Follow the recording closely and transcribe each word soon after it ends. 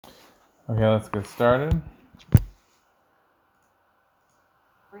Okay, let's get started.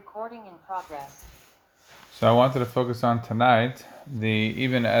 Recording in progress. So I wanted to focus on tonight the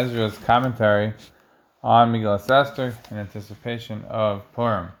Ibn Ezra's commentary on Megillah Esther in anticipation of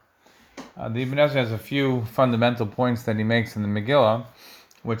Purim. The Ibn Ezra has a few fundamental points that he makes in the Megillah,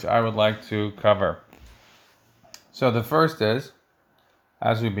 which I would like to cover. So the first is,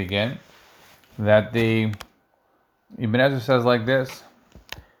 as we begin, that the Ibn Ezra says like this,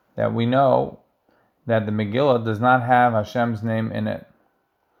 that we know that the Megillah does not have Hashem's name in it.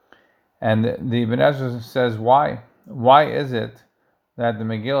 And the Ibn Ezra says, why? Why is it that the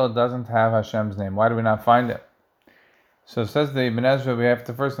Megillah doesn't have Hashem's name? Why do we not find it? So it says the Ibn Ezra, we have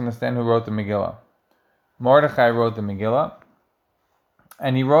to first understand who wrote the Megillah. Mordechai wrote the Megillah,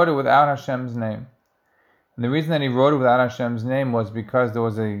 and he wrote it without Hashem's name. And the reason that he wrote it without Hashem's name was because there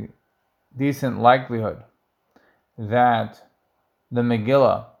was a decent likelihood that the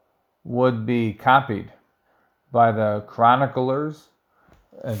Megillah would be copied by the chroniclers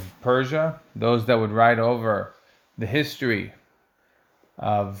in Persia, those that would write over the history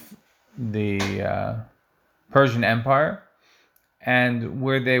of the Persian Empire, and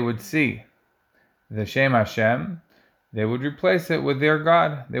where they would see the Shem Hashem, they would replace it with their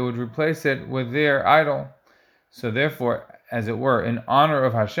God. They would replace it with their idol. So therefore, as it were, in honor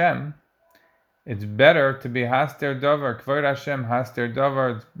of Hashem, it's better to be Haster Davar, Kvod Hashem Haster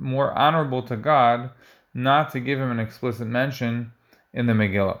Davar. It's more honorable to God not to give him an explicit mention in the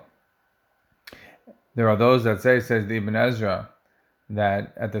Megillah. There are those that say, says the Ibn Ezra,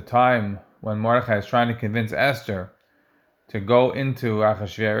 that at the time when Mordechai is trying to convince Esther to go into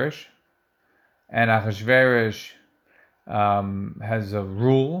Achashverosh, and Achashverosh has a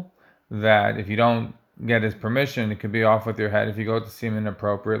rule that if you don't get his permission, it could be off with your head if you go to see him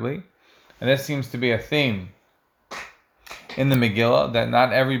inappropriately. And this seems to be a theme in the Megillah, that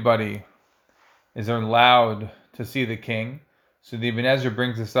not everybody is allowed to see the king. So the Ibn Ezra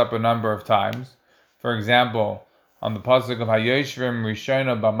brings this up a number of times. For example, on the pasuk of Hayoshvim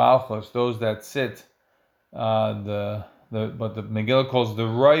Rishona B'Malchus, those that sit, what the Megillah calls the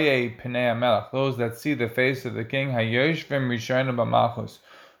Roye Pnei HaMelech, those that see the face of the king, Hayoshvim Rishona B'Malchus,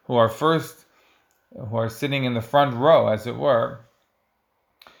 who are sitting in the front row, as it were,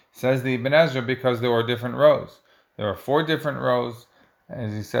 says the Ibn Ezra, because there were different rows. There are 4 different rows,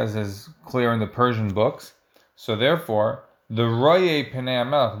 as he says, is clear in the Persian books. So therefore, the Roye Pnei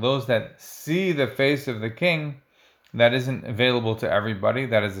HaMelech, those that see the face of the king, that isn't available to everybody.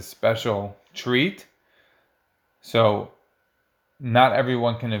 That is a special treat. So not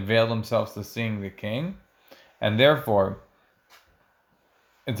everyone can avail themselves to seeing the king. And therefore,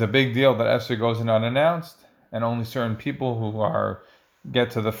 it's a big deal that Esther goes in unannounced, and only certain people who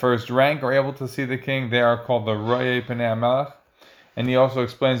get to the first rank are able to see the king. They are called the Roye Pnei HaMelech. And he also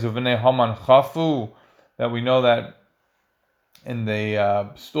explains Uvnei Haman Chafu, that we know that in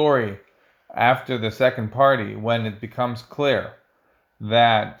the story after the second party, when it becomes clear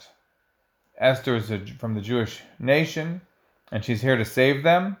that Esther is from the Jewish nation and she's here to save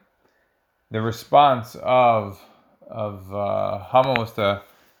them, the response of Haman was to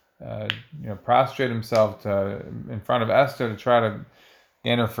prostrate himself in front of Esther to try to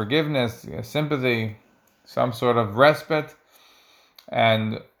gain her forgiveness, sympathy, some sort of respite.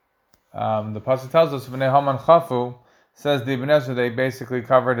 And the pasuk tells us, "V'nei Haman chafu," says the Ibn Ezra, they basically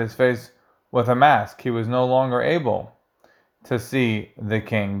covered his face with a mask. He was no longer able to see the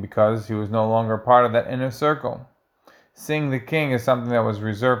king because he was no longer part of that inner circle. Seeing the king is something that was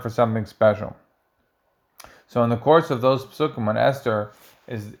reserved for something special. So in the course of those psukim, when Esther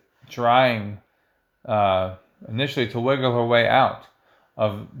is trying initially to wiggle her way out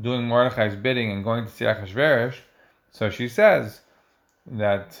of doing Mordechai's bidding and going to see Achashverosh, so she says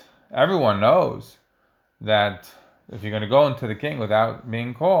that everyone knows that if you're going to go into the king without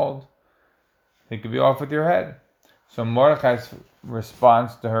being called, he could be off with your head. So Mordechai's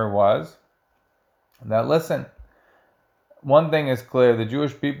response to her was that, listen, one thing is clear, the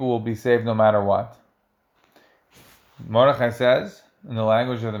Jewish people will be saved no matter what. Mordechai says, in the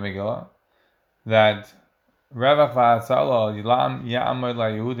language of the Megillah, that Revach v'atzala yilam ya'amod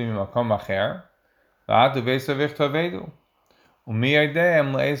la'Yehudim mimakom acher v'atu v'esavich tovedu u'mi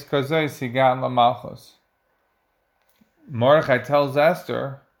yodeihem le'es kazoi sigat la'malchus. Mordechai tells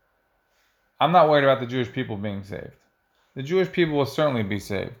Esther, I'm not worried about the Jewish people being saved. The Jewish people will certainly be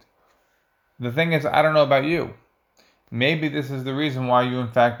saved. The thing is, I don't know about you. Maybe this is the reason why you in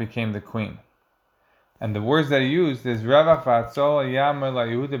fact became the queen. And the words that he used is Revach v'atzala ya'amod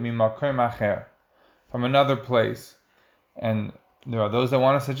la'Yehudim mimakom acher, from another place. And there are those that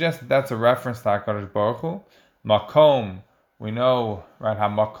want to suggest that that's a reference to HaKadosh Baruch Hu. Makom we know, right?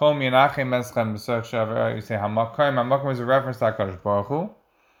 Hamakom Yanachem Eschem B'Soch Shavar. You say Hamakom. Hamakom is a reference to HaKadosh Baruch Hu.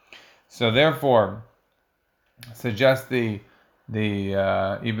 So therefore, suggests the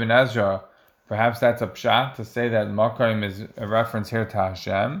Ibn Ezra, perhaps that's a pshat to say that Makom is a reference here to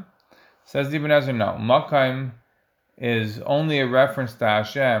Hashem. Says the Ibn Ezra, no. Makom is only a reference to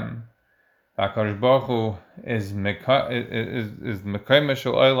Hashem. HaKadosh Baruch Hu is Mekayim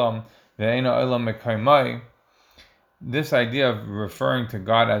Shel Olam, Ve'ena Olam Mekaymai. This idea of referring to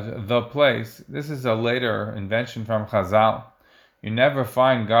God as the place, this is a later invention from Chazal. You never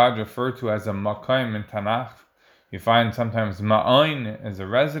find God referred to as a Makom in Tanakh. You find sometimes Ma'oin as a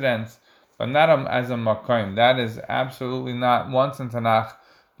residence, but not as a Makom. That is absolutely not once in Tanakh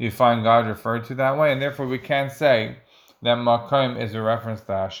do you find God referred to that way, and therefore we can't say that Makom is a reference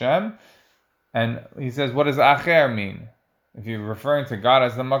to Hashem. And he says, what does Acher mean? If you're referring to God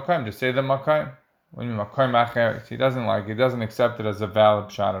as the Makom, just say the Makom. What do you mean Makom Acher? He doesn't accept it as a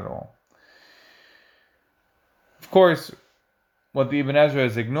valid shot at all. Of course, what the Ibn Ezra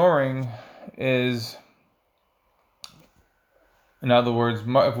is ignoring is, in other words,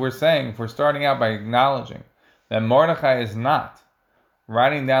 if we're starting out by acknowledging that Mordechai is not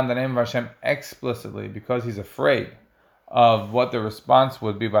writing down the name of Hashem explicitly because he's afraid of what the response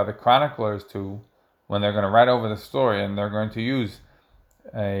would be by the chroniclers to when they're going to write over the story and they're going to use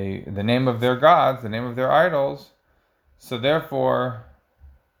the name of their gods, the name of their idols. So therefore,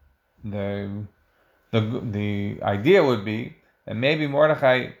 the idea would be that maybe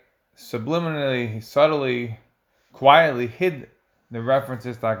Mordechai subliminally, subtly, quietly hid the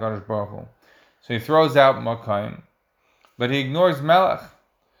references to HaKadosh Baruch Hu. So he throws out Makom, but he ignores Melech.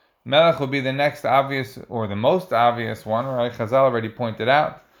 Melech will be the next obvious, or the most obvious one, right? Chazal already pointed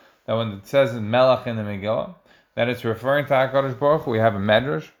out that when it says Melech in the Megillah, that it's referring to HaKadosh Baruch Hu. We have a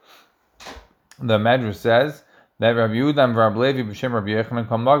Medrash. The Medrash says that Rabbi Yehuda and Rabbi Levi b'shem Rabbi Yochanan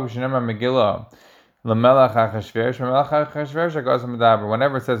Kamag b'shem Megillah L'melech Achashverosh, Melech Achashverosh HaGoz Medaber.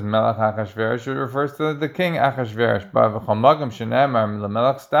 Whenever it says Melech Achashverosh, it refers to the king Achashverosh. But v'chamagam shenemar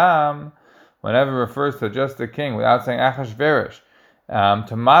L'melech Stam, whenever it refers to just the king without saying Achashverosh,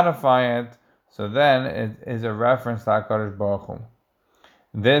 to modify it, so then it is a reference to HaKadosh Baruch Hu.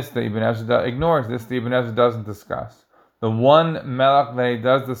 This the Ibn Ezra ignores. This the Ibn Ezra doesn't discuss. The one Melech that he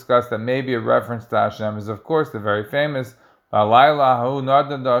does discuss that may be a reference to Hashem is, of course, the very famous that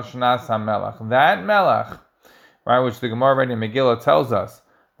Melech, right, which the Gemara right in Megillah tells us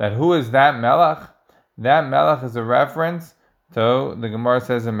that who is that Melech? That Melech is a reference to, the Gemara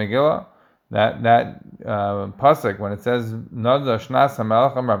says in Megillah, that pasuk when it says Nada Shnas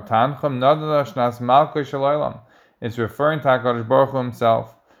HaMelech Rab Tanchem Nada Shnas Malkei Shel Olam, it's referring to HaKadosh Baruch Hu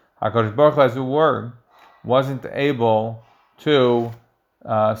himself. HaKadosh Baruch Hu, as a word, wasn't able to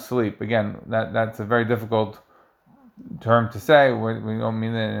sleep. Again, that's a very difficult term to say. We don't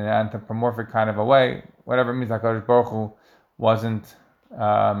mean it in an anthropomorphic kind of a way. Whatever it means, HaKadosh Baruch Hu wasn't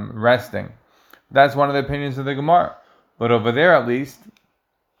resting. That's one of the opinions of the Gemara. But over there, at least,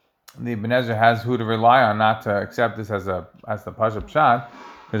 the Ibn Ezra has who to rely on not to accept this as the Pashup Pshat.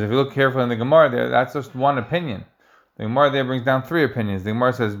 Because if you look carefully in the Gemara there, that's just one opinion. The Gemara there brings down three opinions. The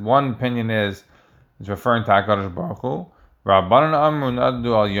Gemara says one opinion is it's referring to HaKadosh Baruch Hu. Rabbanan Amru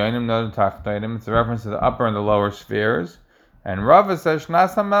Nadu Al Yoinim Nadu Tachtainim. It's a reference to the upper and the lower spheres. And Rava says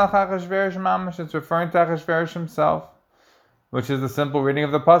Shnas HaMelech Achashverosh Mamash. It's referring to Achashverosh himself, which is the simple reading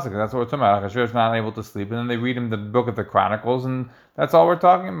of the pasuk. That's what we're talking about. Achashverosh not able to sleep, and then they read him the book of the Chronicles, and that's all we're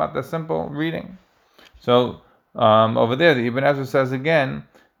talking about. The simple reading. So over there, the Ibn Ezra says again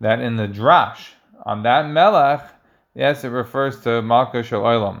that in the drash on that Melech, yes, it refers to Malkei Shel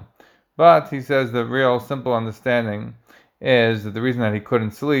Olam. But he says the real simple understanding is that the reason that he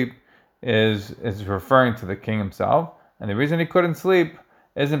couldn't sleep is referring to the king himself. And the reason he couldn't sleep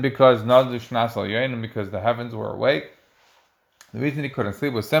isn't because Nadu Shnas Al Yoinim, because the heavens were awake. The reason he couldn't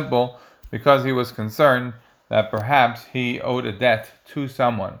sleep was simple, because he was concerned that perhaps he owed a debt to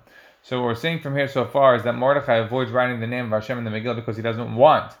someone. So what we're seeing from here so far is that Mordechai avoids writing the name of Hashem in the Megillah because he doesn't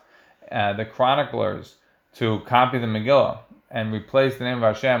want the chroniclers to copy the Megillah and replace the name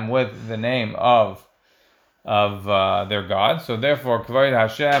of Hashem with the name of their God. So therefore, Kavod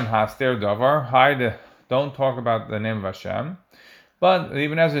Hashem Haster Davar, don't talk about the name of Hashem. But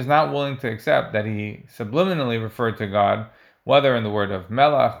Ibn Ezra is not willing to accept that he subliminally referred to God, whether in the word of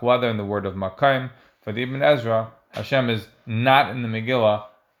Melech, whether in the word of Makom. For the Ibn Ezra, Hashem is not in the Megillah.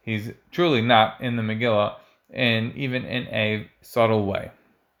 He's truly not in the Megillah, and even in a subtle way.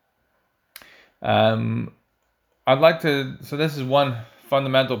 So this is one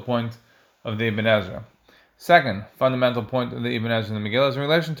fundamental point of the Ibn Ezra. Second fundamental point of the Ibn Ezra in the Megillah is in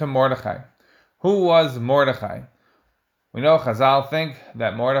relation to Mordechai. Who was Mordechai? We know Chazal think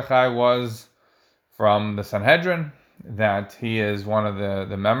that Mordechai was from the Sanhedrin, that he is one of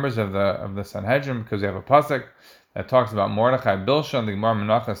the members of the Sanhedrin, because we have a pasuk that talks about Mordechai Bilshan. The Gemara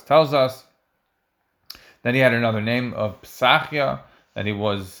Menachos tells us that he had another name of Pesachia, that he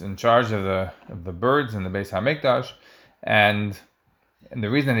was in charge of the birds in the Beis Hamikdash, and the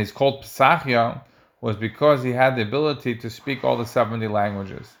reason that he's called Pesachia was because he had the ability to speak all the 70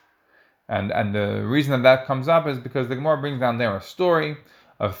 languages. And the reason that comes up is because the Gemara brings down there a story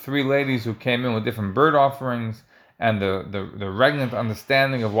of 3 ladies who came in with different bird offerings, and the regnant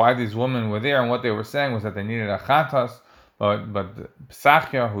understanding of why these women were there and what they were saying was that they needed a chatas, but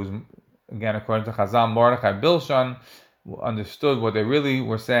Pesachia, who's again according to Chazal Mordechai Bilshan, understood what they really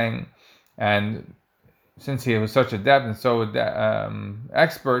were saying, and since he was such adept and so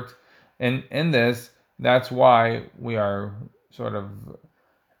expert in this, that's why we are sort of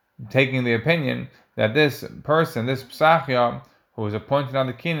taking the opinion that this person, this Pesachia, who was appointed on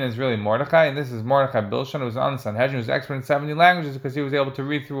the Kenan, is really Mordechai, and this is Mordechai Bilshan, who was on the Sanhedrin, who was expert in 70 languages because he was able to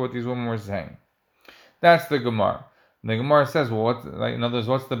read through what these women were saying. That's the Gemara. The Gemara says, well, in other words,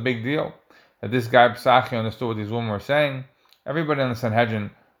 what's the big deal? That this guy Pesachia understood what these women were saying. Everybody in the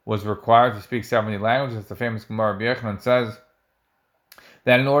Sanhedrin was required to speak 70 languages. It's the famous Gemara Rabbi Yochanan says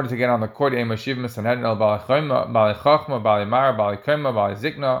that in order to get on the court, in order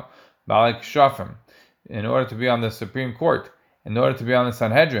to be on the Supreme Court, in order to be on the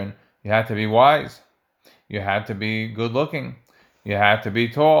Sanhedrin, you had to be wise, you had to be good looking, you had to be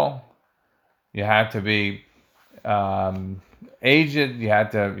tall, you had to be aged, you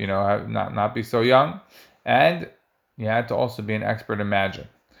had to not be so young, and you had to also be an expert in magic.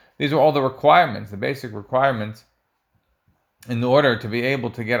 These are all the requirements, the basic requirements, in order to be able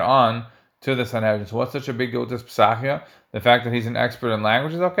to get on to the Sanhedrin. So what's such a big deal with this Pesachia? The fact that he's an expert in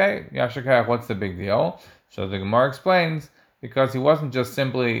languages? Okay, Yashakach, what's the big deal? So the Gemara explains, because he wasn't just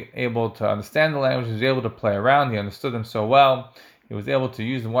simply able to understand the language, he was able to play around, he understood them so well, he was able to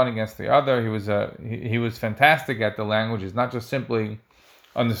use the one against the other, he was fantastic at the languages, not just simply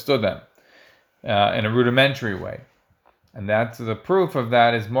understood them in a rudimentary way. And that's the proof of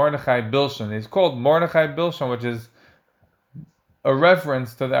that is Mordechai Bilshan. He's called Mordechai Bilshan, which is a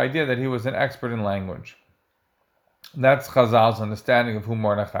reference to the idea that he was an expert in language. That's Chazal's understanding of who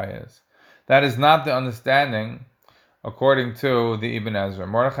Mordechai is. That is not the understanding according to the Ibn Ezra.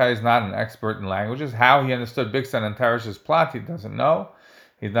 Mordechai is not an expert in languages. How he understood Bigsan and Teresh's plot, he doesn't know.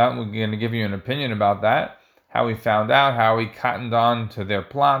 He's not going to give you an opinion about that. How he found out, how he cottoned on to their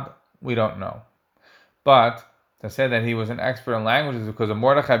plot, we don't know. But to say that he was an expert in languages because of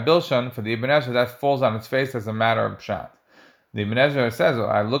Mordechai Bilshan, for the Ibn Ezra, that falls on its face as a matter of pshat. The Ibn Ezra says,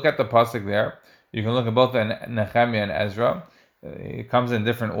 I look at the pasuk there, you can look at both Nehemiah and Ezra. It comes in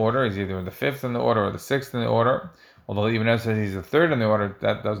different order. He's either the 5th in the order or the 6th in the order. Although Ibn Ezra says he's the 3rd in the order,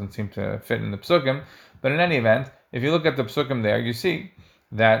 that doesn't seem to fit in the psukim. But in any event, if you look at the psukim there, you see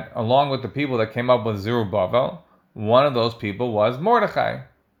that along with the people that came up with Zerubbabel, one of those people was Mordechai.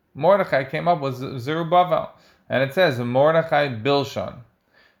 Mordechai came up with Zerubbabel. And it says Mordechai Bilshan.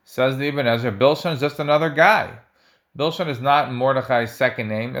 Says the Ibn Ezra, Bilshan is just another guy. Bilshan is not Mordechai's second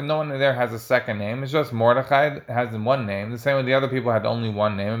name, and no one there has a second name. It's just Mordechai has one name, the same way the other people had only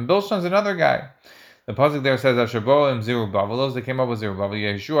one name, and Bilshan is another guy. The pasuk there says Asherboim Zerubbabel, those that came up with Zerubbabel,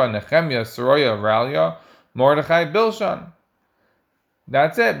 Yeshua, Nehemiah, Soroya, Ralia, Mordechai, Bilshan.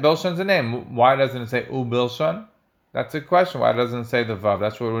 That's it. Bilshan's a name. Why doesn't it say U Bilshan? That's a question. Why doesn't it say the Vav?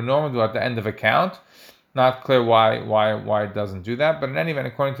 That's what we normally do at the end of a count. Not clear why it doesn't do that, but in any event,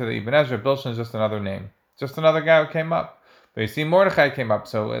 according to the Ibn Ezra, Bilshan is just another name. Just another guy who came up. But you see, Mordechai came up,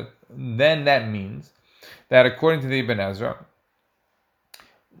 so then that means that according to the Ibn Ezra,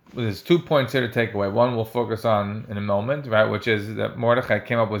 there's 2 points here to take away. One we'll focus on in a moment, right, which is that Mordechai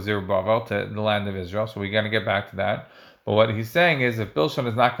came up with Zerubbabel to the land of Israel, so we're going to get back to that. But what he's saying is if Bilshan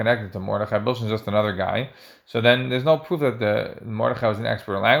is not connected to Mordechai, Bilshan is just another guy, so then there's no proof that the Mordechai was an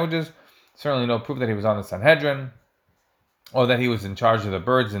expert in languages, certainly no proof that he was on the Sanhedrin, or that he was in charge of the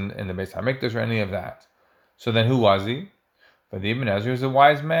birds in the Beis HaMikdash, or any of that. So then who was he? But the Ibn Ezra was a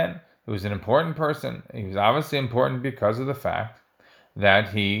wise man. He was an important person. He was obviously important because of the fact that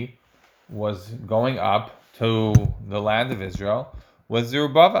he was going up to the land of Israel with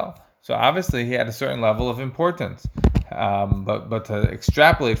Zerubbabel. So obviously he had a certain level of importance. But to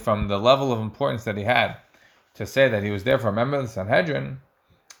extrapolate from the level of importance that he had, to say that he was there for a member of the Sanhedrin,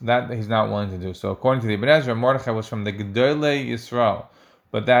 that he's not willing to do. So according to the Ibn Ezra, Mordechai was from the Gedolei Yisrael.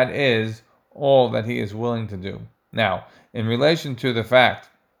 But that is all that he is willing to do. Now, in relation to the fact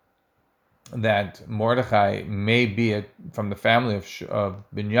that Mordechai may be from the family of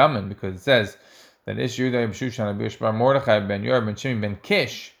Binyamin, because it says that Ish Yehuda ben Shushan Bar Mordechai ben Yor ben Shimi ben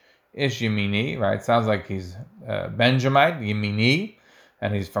Kish Ish Yemini, right? Sounds like he's Benjamite, Yemini,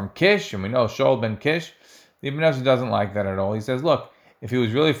 and he's from Kish, and we know Shaul ben Kish. The Ibn Ezra doesn't like that at all. He says, look, if he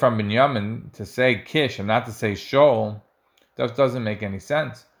was really from Binyamin, to say Kish and not to say Shaul, that doesn't make any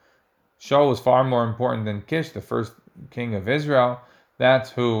sense. Shaul was far more important than Kish, the first king of Israel. That's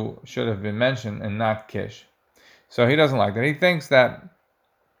who should have been mentioned and not Kish. So he doesn't like that. He thinks that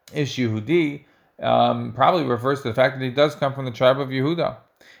Ish Yehudi probably refers to the fact that he does come from the tribe of Yehuda.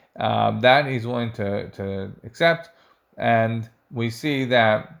 That he's willing to accept, and we see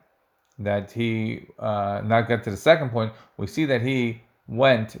that he, not get to the second point, we see that he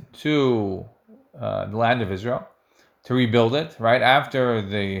went to the land of Israel to rebuild it, right after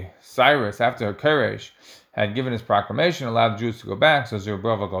after Koresh had given his proclamation, allowed the Jews to go back, so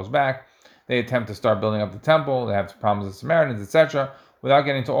Zerubbabel goes back. They attempt to start building up the temple, they have problems with the Samaritans, etc. Without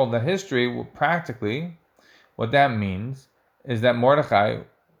getting into all that history, practically, what that means is that Mordechai,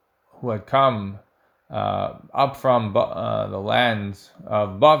 who had come up from the lands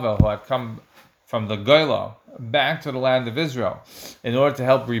of Bavel, who had come from the Goyla back to the land of Israel in order to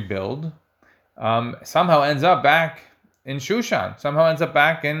help rebuild, somehow ends up back in Shushan, somehow ends up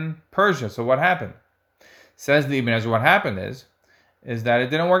back in Persia. So what happened? Says the Ibn Ezra, what happened is that it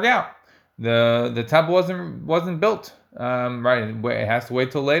didn't work out. The temple wasn't built. Right, it has to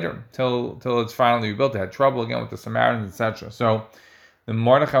wait till later, till it's finally rebuilt. They had trouble again with the Samaritans, etc. So the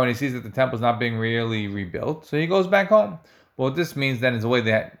Mordechai, when he sees that the temple is not being really rebuilt, so he goes back home. Well, what this means then is the way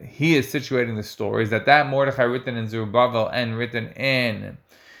that he is situating the story is that Mordechai written in Zerubbabel and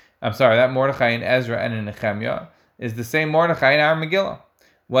that Mordechai in Ezra and in Nehemiah is the same Mordechai in our Megillah.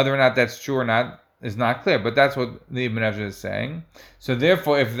 Whether or not that's true or not is not clear, but that's what the Ibn Ezra is saying. So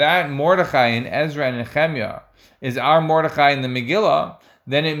therefore, if that Mordechai in Ezra and Nehemiah is our Mordechai in the Megillah,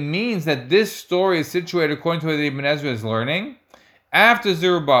 then it means that this story is situated according to what the Ibn Ezra is learning after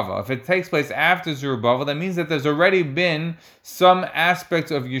Zerubbabel. If it takes place after Zerubbabel, that means that there's already been some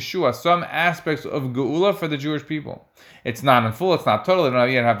aspects of Yeshua, some aspects of Geula for the Jewish people. It's not in full, it's not total, they don't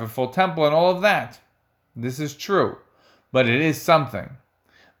yet have a full temple and all of that. This is true, but it is something.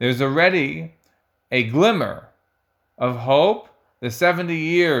 There's already a glimmer of hope. The 70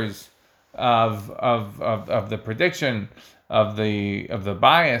 years of the prediction of the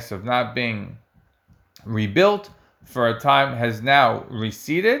bias of not being rebuilt for a time has now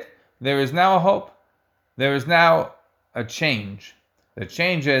receded. There is now a hope. There is now a change. The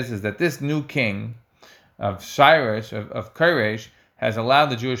change is that this new king of Shirish, of Koresh, has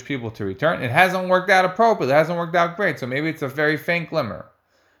allowed the Jewish people to return. It hasn't worked out appropriately. It hasn't worked out great. So maybe it's a very faint glimmer.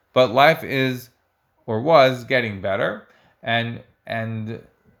 But life is, or was, getting better. And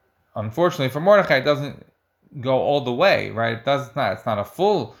unfortunately for Mordechai, it doesn't go all the way, right? It's not a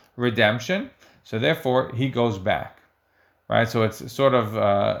full redemption. So therefore, he goes back. Right, so it's sort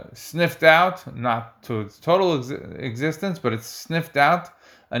of sniffed out, not to its total existence, but it's sniffed out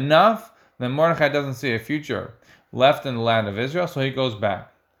enough that Mordechai doesn't see a future left in the land of Israel, so he goes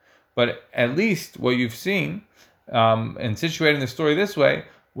back. But at least what you've seen in situating the story this way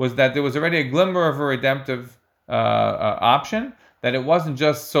was that there was already a glimmer of a redemptive option, that it wasn't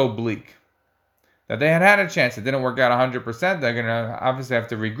just so bleak. That they had a chance. It didn't work out 100%. They're going to obviously have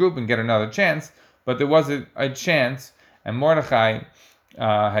to regroup and get another chance, but there was a chance. And Mordechai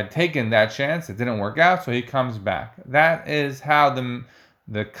had taken that chance. It didn't work out, so he comes back. That is how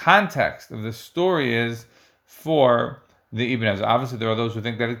the context of the story is for the Ibn Ezra. Obviously, there are those who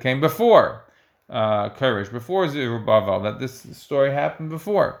think that it came before Koresh, before Zerubbabel, that this story happened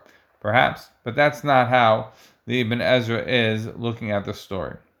before, perhaps. But that's not how the Ibn Ezra is looking at the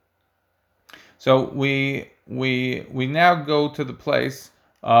story. So we now go to the place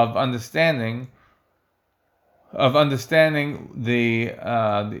of understanding the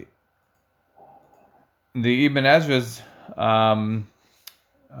Ibn Ezra's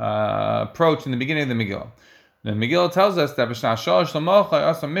approach in the beginning of the Megillah. The Megillah tells us that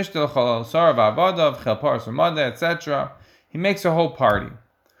etc. He makes a whole party.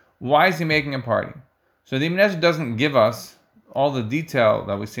 Why is he making a party? So the Ibn Ezra doesn't give us all the detail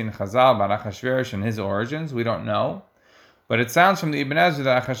that we see in Chazal about Achashverosh and his origins. We don't know, but it sounds from the Ibn Ezra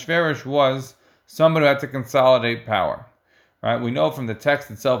that Achashverosh was somebody who had to consolidate power, right? We know from the text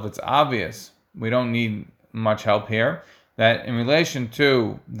itself, it's obvious. We don't need much help here. That in relation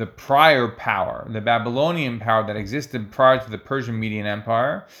to the prior power, the Babylonian power that existed prior to the Persian Median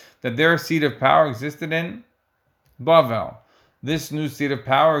Empire, that their seat of power existed in Bavel. This new seat of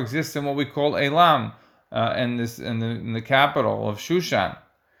power exists in what we call Elam, in the capital of Shushan.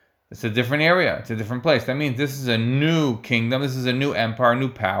 It's a different area. It's a different place. That means this is a new kingdom. This is a new empire, new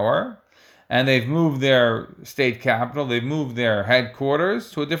power. and they've moved their state capital, they've moved their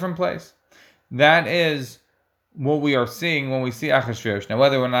headquarters to a different place. That is what we are seeing when we see Achashverosh. Now,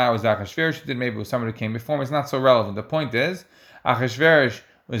 whether or not it was Achashverosh who did, maybe it was somebody who came before him, it's not so relevant. The point is, Achashverosh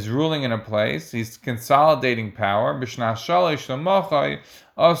was ruling in a place, he's consolidating power. He's able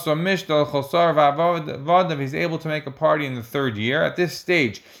to make a party in the third year. At this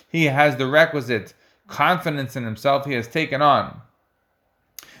stage, he has the requisite confidence in himself. He has taken on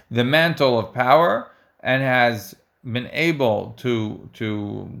the mantle of power and has been able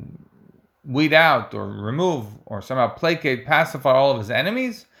to weed out or remove or somehow placate, pacify all of his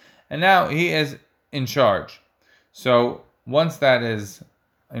enemies, and now he is in charge. So once that is,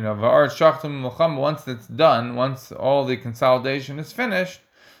 once it's done, once all the consolidation is finished,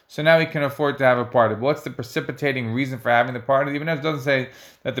 so now he can afford to have a party. But what's the precipitating reason for having the party? Even if it doesn't say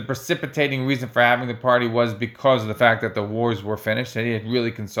that the precipitating reason for having the party was because of the fact that the wars were finished, that he had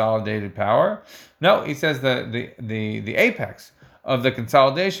really consolidated power. No, he says the apex of the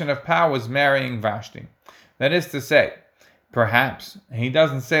consolidation of power was marrying Vashti. That is to say, perhaps, he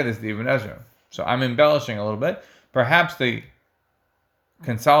doesn't say this to Ibn Ezra, so I'm embellishing a little bit, perhaps the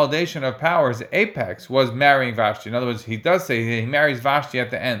consolidation of power's apex was marrying Vashti. In other words, he does say he marries Vashti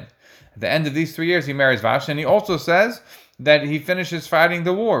at the end. At the end of these 3 years, he marries Vashti, and he also says that he finishes fighting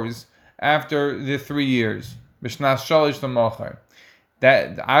the wars after the 3 years.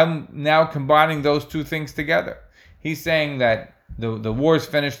 That I'm now combining those two things together. He's saying that the wars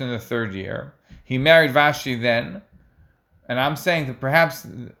finished in the third year. He married Vashti then, and I'm saying that perhaps,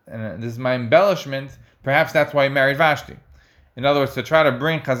 and this is my embellishment, perhaps that's why he married Vashti. In other words, to try to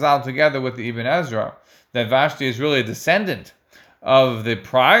bring Chazal together with the Ibn Ezra, that Vashti is really a descendant of the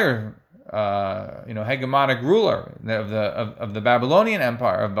prior, hegemonic ruler of the Babylonian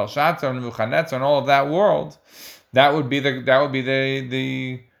Empire, of Belshazzar and Nebuchadnezzar and all of that world. That would be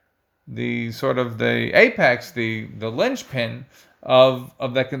the sort of the apex, the linchpin of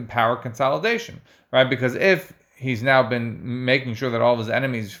that power consolidation, right? Because if he's now been making sure that all of his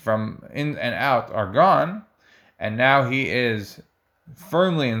enemies from in and out are gone, and now he is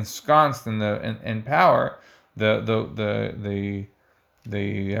firmly ensconced in power, the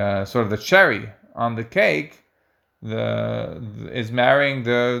sort of the cherry on the cake, is marrying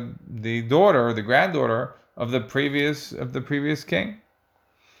the daughter, the granddaughter of the previous king.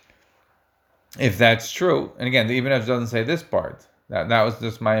 If that's true, and again, the Ibn Ezra doesn't say this part. That was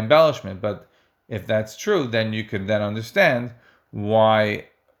just my embellishment. But if that's true, then you could then understand why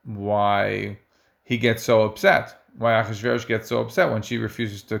he gets so upset. Why Achashverosh gets so upset when she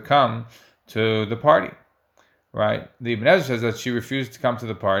refuses to come to the party, right? The Ibn Ezra says that she refused to come to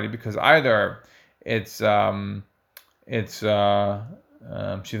the party because either she thought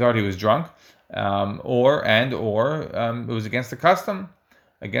he was drunk, or it was against the custom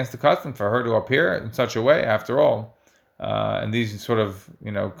for her to appear in such a way. After all, in these sort of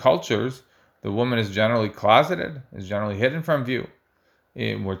cultures, the woman is generally closeted, is generally hidden from view.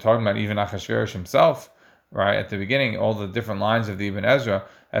 We're talking about even Achashverosh himself, right? At the beginning, all the different lines of the Ibn Ezra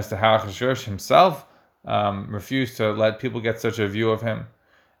as to how Achashverosh himself refused to let people get such a view of him,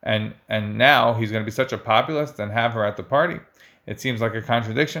 and now he's going to be such a populist and have her at the party. It seems like a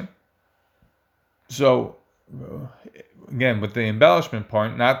contradiction. So again, with the embellishment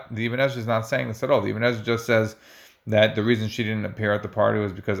point, the Ibn Ezra is not saying this at all. The Ibn Ezra just says that the reason she didn't appear at the party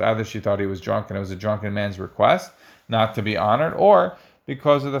was because either she thought he was drunk and it was a drunken man's request not to be honored, or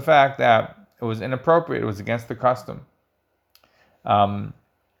because of the fact that it was inappropriate, it was against the custom. We'll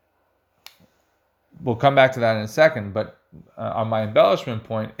come back to that in a second, but on my embellishment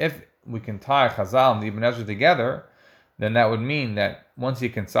point, if we can tie Chazal and the Ibn Ezra together, then that would mean that once he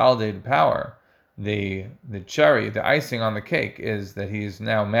consolidated power, the cherry, the icing on the cake, is that he's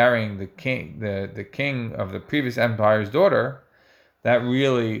now marrying the king of the previous empire's daughter. That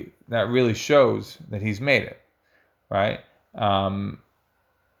really shows that he's made it, right? And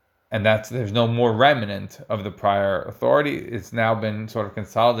there's no more remnant of the prior authority. It's now been sort of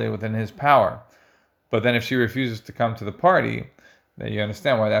consolidated within his power. But then if she refuses to come to the party, then you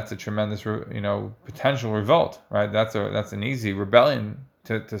understand why that's a tremendous, potential revolt, right? That's an easy rebellion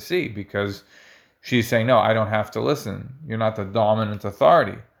to see, because she's saying, no, I don't have to listen. You're not the dominant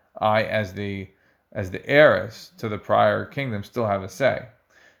authority. I, as the heiress to the prior kingdom, still have a say.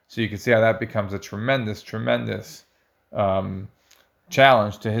 So you can see how that becomes a tremendous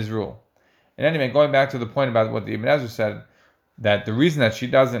challenge to his rule. And anyway, going back to the point about what the Ibn Ezra said, that the reason that she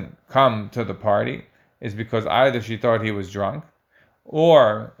doesn't come to the party is because either she thought he was drunk,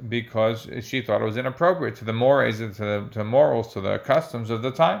 or because she thought it was inappropriate to the mores, to the morals, to the customs of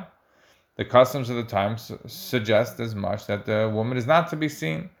the time. The customs of the time suggest as much, that the woman is not to be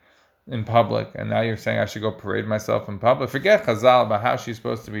seen in public, and now you're saying I should go parade myself in public. Forget Chazal about how she's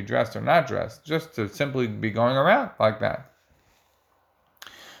supposed to be dressed or not dressed, just to simply be going around like that.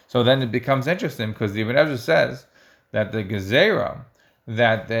 So then it becomes interesting because the Ibn Ezra says that the Gezerah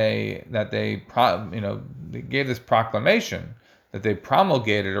that they gave this proclamation that they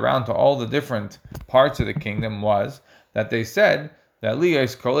promulgated around to all the different parts of the kingdom was that they said that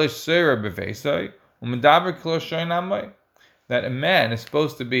that a man is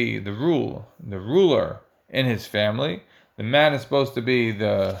supposed to be the ruler in his family. The man is supposed to be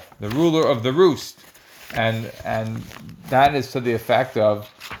the ruler of the roost, and that is to the effect of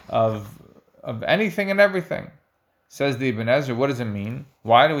anything and everything. Says the Ibn Ezra, what does it mean?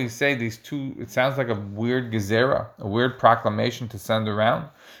 Why do we say these two? It sounds like a weird gezerah, a weird proclamation to send around.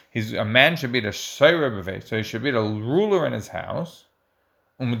 A man should be the shayra b'vei, so he should be the ruler in his house.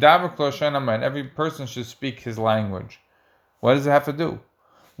 And every person should speak his language. What does it have to do?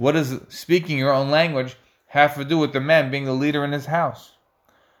 What does speaking your own language have to do with the man being the leader in his house?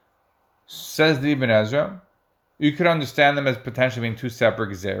 Says the Ibn Ezra, you could understand them as potentially being two separate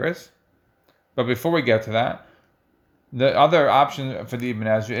gezerahs. But before we get to that, the other option for the Ibn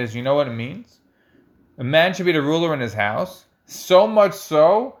Ezra is, you know what it means? A man should be the ruler in his house, so much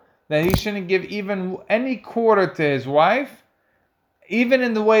so that he shouldn't give even any quarter to his wife, even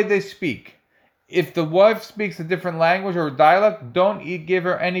in the way they speak. If the wife speaks a different language or dialect, don't give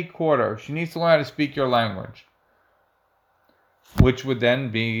her any quarter. She needs to learn how to speak your language. Which would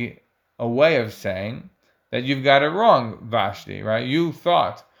then be a way of saying that you've got it wrong, Vashti, right? You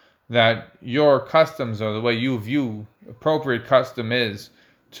thought that your customs or the way you view appropriate custom is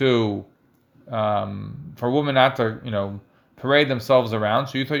to for women not to parade themselves around.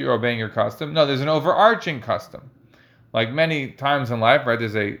 So you thought you were obeying your custom. No, there's an overarching custom. Like many times in life, right?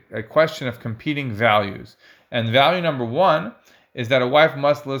 There's a question of competing values, and value number one is that a wife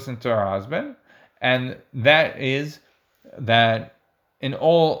must listen to her husband, and that is that in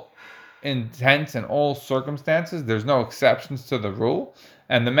all intents and all circumstances, there's no exceptions to the rule.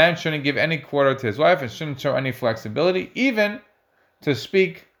 And the man shouldn't give any quarter to his wife and shouldn't show any flexibility, even to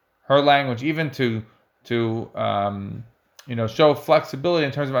speak her language, even to show flexibility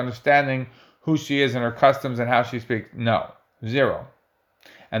in terms of understanding who she is and her customs and how she speaks. No, zero.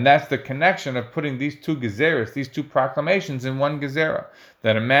 And that's the connection of putting these two gezerahs, these two proclamations in one gezerah,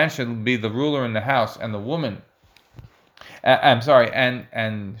 that a man should be the ruler in the house and the woman, and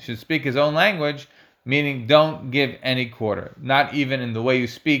should speak his own language. Meaning, don't give any quarter. Not even in the way you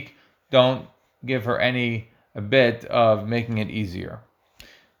speak, don't give her a bit of making it easier.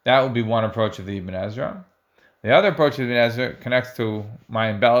 That would be one approach of the Ibn Ezra. The other approach of the Ibn Ezra connects to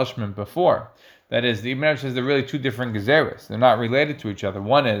my embellishment before. That is, the Ibn Ezra says they're really two different gezerahs. They're not related to each other.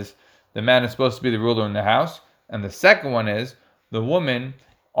 One is the man is supposed to be the ruler in the house, and the second one is the woman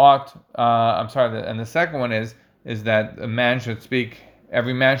ought. And the second one is that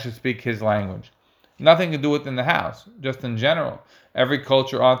every man should speak his language. Nothing to do with in the house, just in general. Every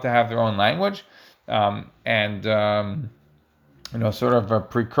culture ought to have their own language, sort of a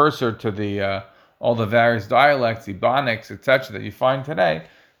precursor to the all the various dialects, Ebonics, etc. that you find today.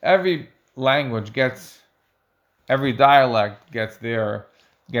 Every dialect gets their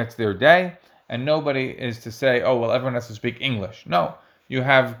day, and nobody is to say, oh well, everyone has to speak English. No, you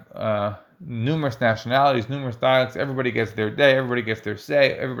have numerous nationalities, numerous dialects. Everybody gets their day. Everybody gets their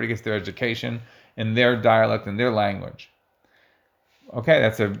say. Everybody gets their education in their dialect and their language. Okay,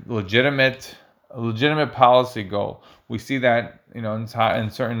 that's a legitimate policy goal. We see that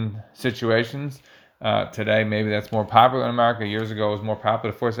in certain situations today. Maybe that's more popular in America. Years ago, it was more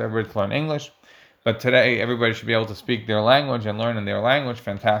popular to force everybody to learn English, but today everybody should be able to speak their language and learn in their language.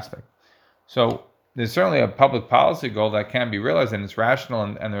 Fantastic. So there's certainly a public policy goal that can be realized, and it's rational.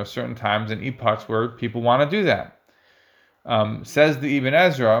 And there are certain times and epochs where people want to do that. Says the Ibn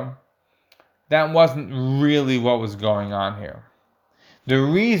Ezra, that wasn't really what was going on here. The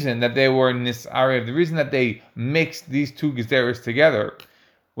reason that they were in this area, the reason that they mixed these two gezerahs together,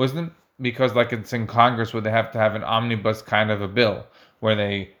 wasn't because like it's in Congress where they have to have an omnibus kind of a bill, where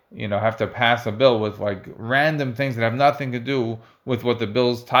they have to pass a bill with like random things that have nothing to do with what the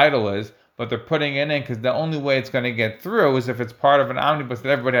bill's title is, but they're putting it in because the only way it's going to get through is if it's part of an omnibus that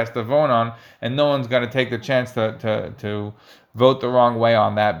everybody has to vote on, and no one's going to take the chance to vote the wrong way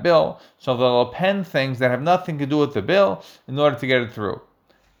on that bill. So they'll append things that have nothing to do with the bill in order to get it through.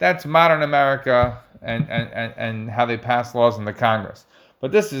 That's modern America and how they pass laws in the Congress.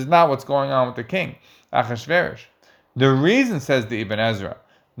 But this is not what's going on with the king, Achashverosh. The reason, says the Ibn Ezra,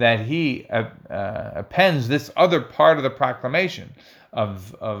 that he appends this other part of the proclamation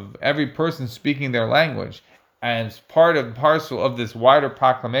of every person speaking their language as part and parcel of this wider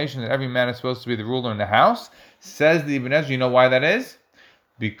proclamation that every man is supposed to be the ruler in the house, says the Ibn Ezra, you know why that is?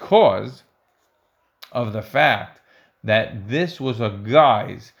 Because of the fact that this was a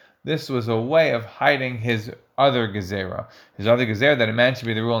guise, this was a way of hiding his other gezerah. His other gezerah, that a man should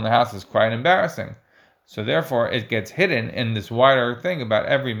be the ruler in the house, is quite embarrassing. So therefore, it gets hidden in this wider thing about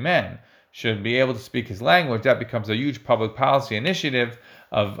every man should be able to speak his language. That becomes a huge public policy initiative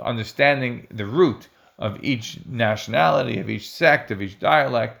of understanding the root of each nationality, of each sect, of each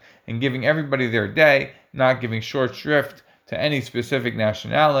dialect, and giving everybody their day, not giving short shrift to any specific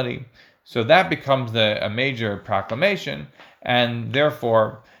nationality. So that becomes a major proclamation, and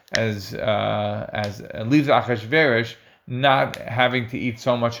therefore, as leaves Achashverosh not having to eat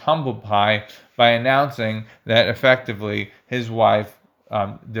so much humble pie by announcing that effectively his wife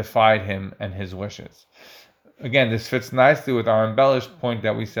defied him and his wishes. Again, this fits nicely with our embellished point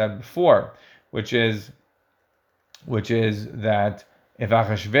that we said before, which is that if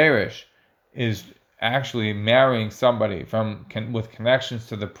Achashverosh is actually marrying somebody with connections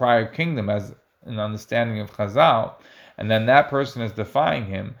to the prior kingdom, as an understanding of Chazal, and then that person is defying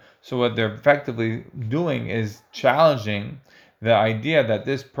him, so what they're effectively doing is challenging the idea that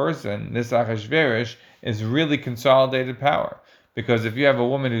this person, this Achashverosh, is really consolidated power. Because if you have a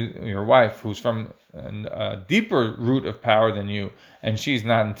woman, your wife, who's from a deeper root of power than you, and she's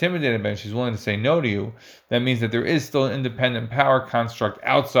not intimidated by it, she's willing to say no to you, that means that there is still an independent power construct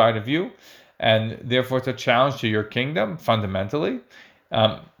outside of you, and therefore it's a challenge to your kingdom, fundamentally.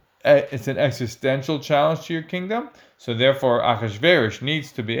 It's an existential challenge to your kingdom, so therefore Achashverosh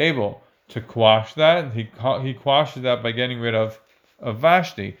needs to be able to quash that. He quashes that by getting rid of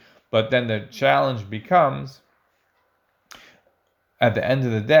Vashti, but then the challenge becomes, at the end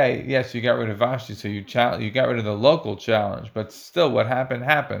of the day, yes, you got rid of Vashti, so you got rid of the local challenge, but still what happened,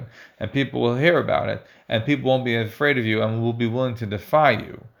 and people will hear about it, and people won't be afraid of you and will be willing to defy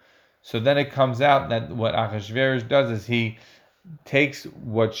you. So then it comes out that what Achashverosh does is he takes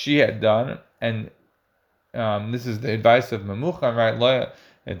what she had done, and this is the advice of Memuchan, right?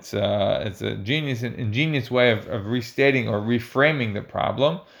 It's a ingenious way of restating or reframing the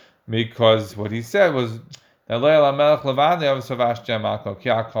problem, because what he said was that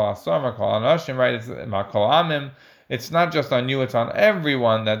right? It's not just on you; it's on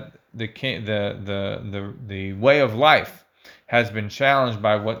everyone that the way of life has been challenged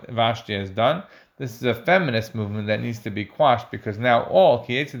by what Vashti has done. This is a feminist movement that needs to be quashed, because now all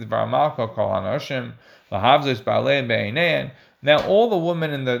now all the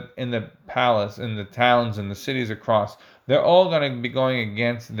women in the palace, in the towns, in the cities across, they're all going to be going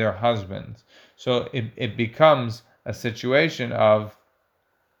against their husbands. So it becomes a situation of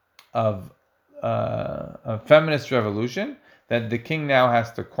a feminist revolution that the king now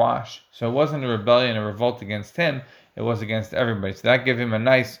has to quash. So it wasn't a rebellion, a revolt against him; it was against everybody. So that gave him a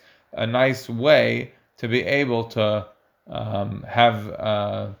nice way to be able to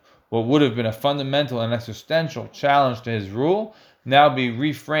have what would have been a fundamental and existential challenge to his rule now be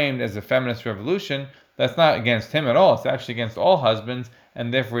reframed as a feminist revolution. That's not against him at all. It's actually against all husbands,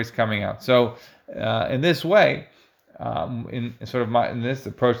 and therefore he's coming out. So in this way, in this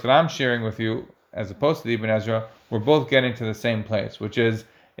approach that I'm sharing with you, as opposed to the Ibn Ezra, we're both getting to the same place, which is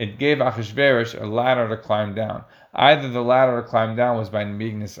it gave Achashverosh a ladder to climb down. Either the ladder to climb down was by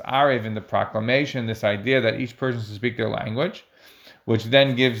being this Arev in the proclamation, this idea that each person should speak their language, which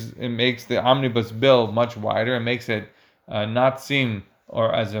then makes the omnibus bill much wider and makes it not seem,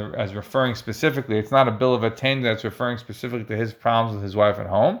 or as referring specifically, it's not a bill of attainder that's referring specifically to his problems with his wife at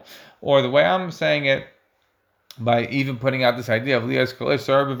home, or the way I'm saying it, by even putting out this idea of Lias Kalesh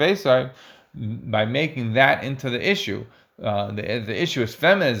Sarah B'Veisai, by making that into the issue. The issue is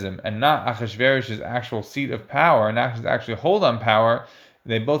feminism and not Achashverosh's actual seat of power and actually hold on power.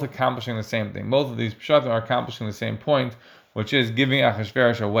 They both accomplishing the same thing. Both of these pshatim are accomplishing the same point, which is giving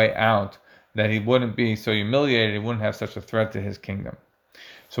Achashverosh a way out, that he wouldn't be so humiliated, he wouldn't have such a threat to his kingdom.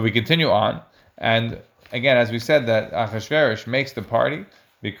 So we continue on, and again, as we said, that Achashverosh makes the party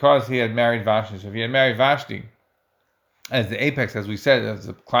because he had married Vashti. So if he had married Vashti as the apex, as we said, as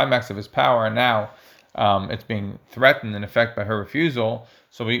the climax of his power, and now it's being threatened in effect by her refusal.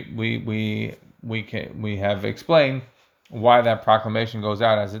 So we have explained why that proclamation goes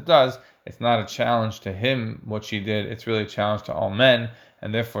out as it does. It's not a challenge to him what she did. It's really a challenge to all men,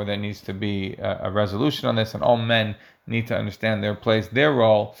 and therefore there needs to be a resolution on this, and all men need to understand their place, their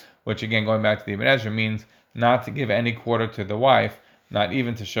role. Which again, going back to the Ibn Ezra, means not to give any quarter to the wife, not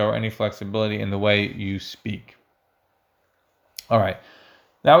even to show any flexibility in the way you speak. All right.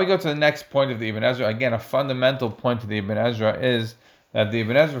 Now we go to the next point of the Ibn Ezra. Again, a fundamental point of the Ibn Ezra is that the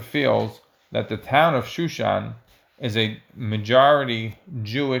Ibn Ezra feels that the town of Shushan is a majority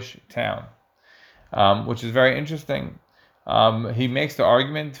Jewish town, which is very interesting. He makes the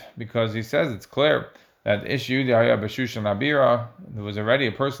argument because he says it's clear that issue Shushan Abira, there was already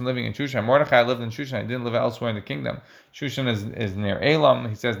a person living in Shushan. Mordechai lived in Shushan; he didn't live elsewhere in the kingdom. Shushan is near Elam.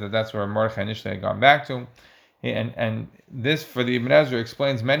 He says that that's where Mordechai initially had gone back to. And this, for the Ibn Ezra,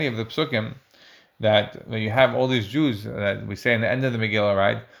 explains many of the psukim that you have all these Jews that we say in the end of the Megillah,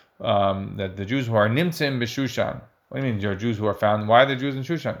 right? That the Jews who are nimtzim b'Shushan. What do you mean there are Jews who are found? Why are the Jews in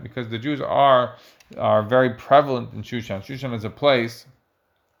Shushan? Because the Jews are very prevalent in Shushan. Shushan is a place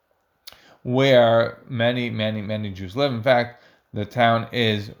where many Jews live. In fact, the town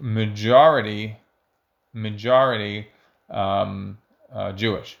is majority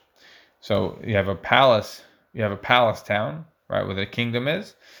Jewish. So you have a palace town, right, where the kingdom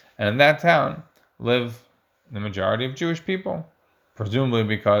is, and in that town live the majority of Jewish people, presumably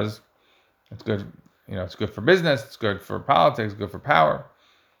because it's good. It's good for business, it's good for politics, it's good for power.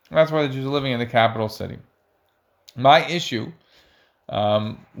 And that's why the Jews are living in the capital city. My issue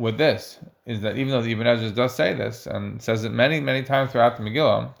with this is that even though the Ibn Ezra does say this and says it many times throughout the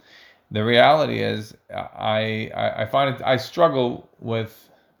Megillah, the reality is I find it, I struggle with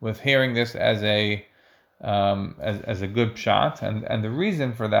hearing this as a good pshat, and the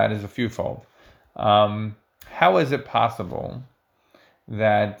reason for that is a fewfold. How is it possible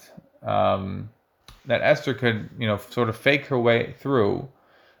that Esther could, sort of fake her way through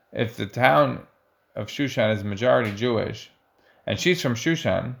if the town of Shushan is majority Jewish, and she's from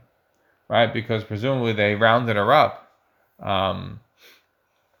Shushan, right? Because presumably they rounded her up in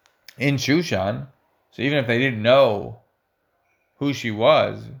Shushan. So even if they didn't know who she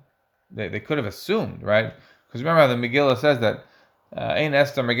was, they could have assumed, right? Because remember how the Megillah says that Ein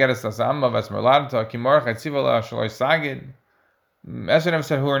Esther Megeres Lasama Vesmerladta Kimorcha Tzivala Shaloi Sagid. Esther never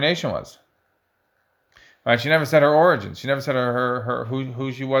said who her nation was. Right? She never said her origin. She never said her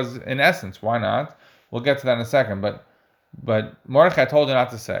who she was in essence. Why not? We'll get to that in a second. But Mordechai told her not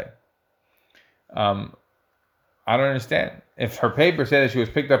to say. I don't understand. If her papers say that she was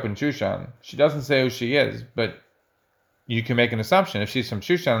picked up in Shushan, she doesn't say who she is. But you can make an assumption. If she's from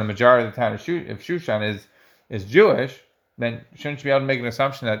Shushan, the majority of the town of Shushan is Jewish, then shouldn't you be able to make an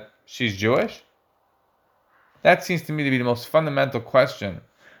assumption that she's Jewish? That seems to me to be the most fundamental question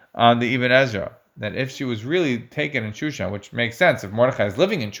on the Ibn Ezra. That if she was really taken in Shushan, which makes sense if Mordechai is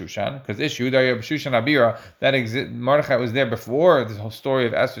living in Shushan, because Shushan Abira, Mordechai was there before this whole story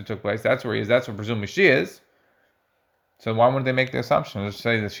of Esther took place. That's where he is. That's where presumably she is. So why wouldn't they make the assumption? Let's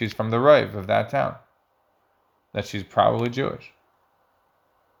say that she's from the Rav of that town, that she's probably Jewish.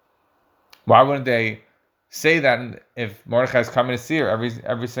 Why wouldn't they say that if Mordechai is coming to see her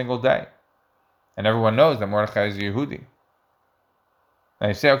every single day, and everyone knows that Mordechai is a Yehudi? And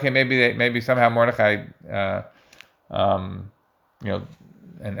you say, okay, maybe somehow Mordechai, and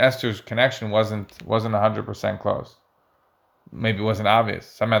Esther's connection wasn't 100% close. Maybe it wasn't obvious.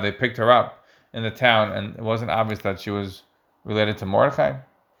 Somehow they picked her up in the town, and it wasn't obvious that she was related to Mordechai.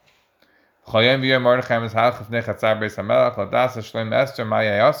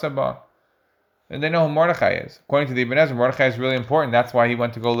 And they know who Mordechai is. According to the Ibn Ezra, Mordechai is really important. That's why he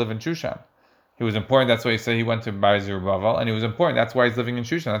went to go live in Shushan. He was important. That's why he said he went to Bar Zerubbabel, and he was important. That's why he's living in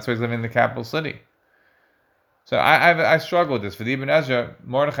Shushan. That's why he's living in the capital city. So I struggle with this. For the Ibn Ezra,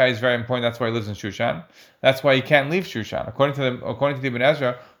 Mordechai is very important. That's why he lives in Shushan. That's why he can't leave Shushan. According to the Ibn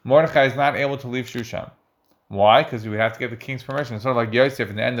Ezra, Mordechai is not able to leave Shushan. Why? Because we would have to get the king's permission. It's sort of like Yosef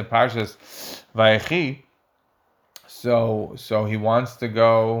in the end of Parshas Vayechi. So he wants to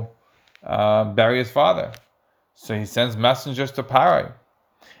go bury his father. So he sends messengers to Parai.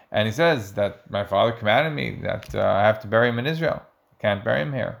 And he says that my father commanded me that I have to bury him in Israel. I can't bury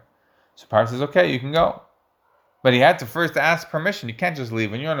him here. So Parai says, okay, you can go. But he had to first ask permission. You can't just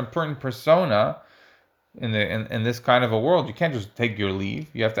leave. When you're an important persona in this kind of a world, you can't just take your leave.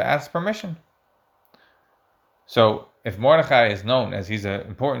 You have to ask permission. So if Mordechai is known as he's an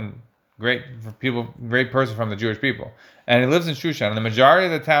important, great person from the Jewish people, and he lives in Shushan, and the majority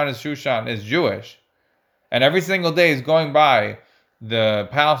of the town is Shushan, is Jewish, and every single day he's going by the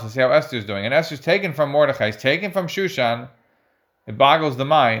palace to see how Esther is doing, and Esther's taken from Mordechai, he's taken from Shushan, it boggles the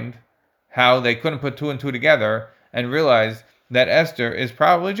mind how they couldn't put two and two together and realize that Esther is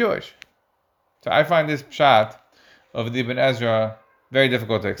probably Jewish. So I find this pshat of the Ibn Ezra very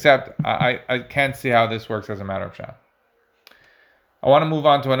difficult to accept. I can't see how this works as a matter of pshat. I want to move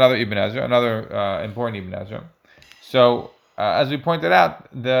on to another Ibn Ezra, another important Ibn Ezra. So as we pointed out,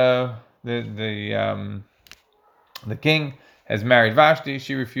 the king has married Vashti.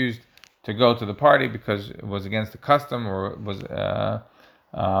 She refused to go to the party because it was against the custom, or it was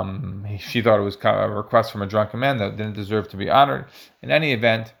She thought it was a request from a drunken man that didn't deserve to be honored. In any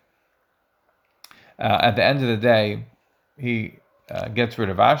event, at the end of the day, he gets rid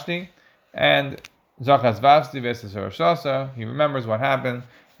of Vashti, and Zachas Vashti versus Roshasa. He remembers what happened,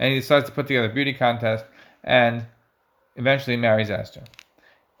 and he decides to put together a beauty contest, and eventually marries Esther.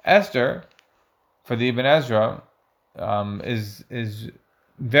 Esther, for the Ibn Ezra, is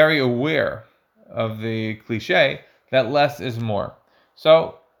very aware of the cliche that less is more.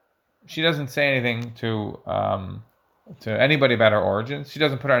 So she doesn't say anything to anybody about her origins. She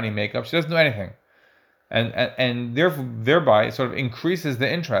doesn't put on any makeup. She doesn't do anything, and thereby it sort of increases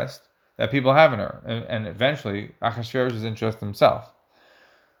the interest that people have in her, and eventually Achashverosh's interest himself.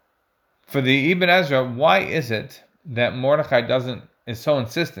 For the Ibn Ezra, why is it that Mordechai is so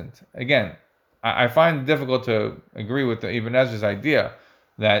insistent? Again, I find it difficult to agree with the Ibn Ezra's idea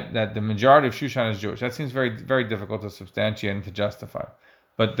that the majority of Shushan is Jewish. That seems very, very difficult to substantiate and to justify.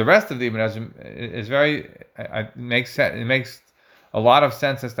 But the rest of the Ibn Ezra is it makes sense. It makes a lot of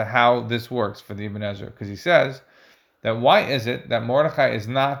sense as to how this works for the Ibn Ezra, because he says that why is it that Mordechai is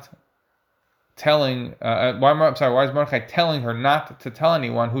not telling? Why is Mordechai telling her not to tell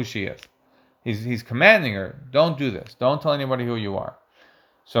anyone who she is? He's commanding her, don't do this. Don't tell anybody who you are.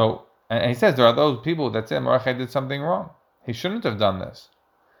 So, and he says there are those people that say Mordechai did something wrong. He shouldn't have done this.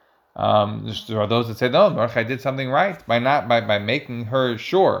 There are those that say no, Mordechai did something right by making her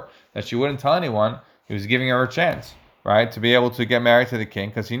sure that she wouldn't tell anyone. He was giving her a chance, right, to be able to get married to the king,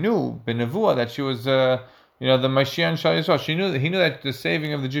 because he knew Benevua that she was, the Mashiach Shal Yisrael. He knew that the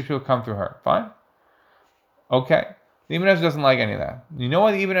saving of the Jewish people would come through her. Fine, okay. The Ibn Ezra doesn't like any of that. You know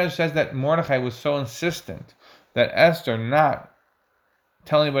why the Ibn Ezra says that Mordechai was so insistent that Esther not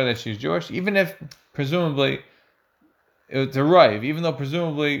tell anybody that she's Jewish, even if presumably it's a rive, even though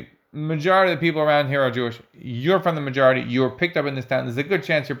presumably majority of the people around here are Jewish. You're from the majority. You were picked up in this town. There's a good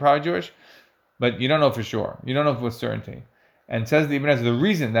chance you're probably Jewish, but you don't know for sure. You don't know with certainty. And says the Ibn Ezra, the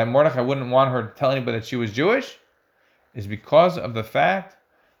reason that Mordechai wouldn't want her to tell anybody that she was Jewish is because of the fact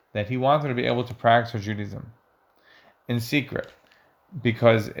that he wanted her to be able to practice her Judaism in secret.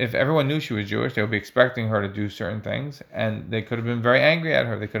 Because if everyone knew she was Jewish, they would be expecting her to do certain things, and they could have been very angry at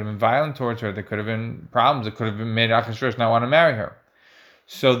her. They could have been violent towards her. There could have been problems. It could have been made Achashverosh not want to marry her.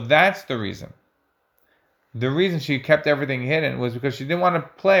 So that's the reason. The reason she kept everything hidden was because she didn't want to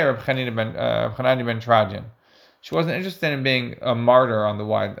play Reb Hanani ben Trajan. She wasn't interested in being a martyr on the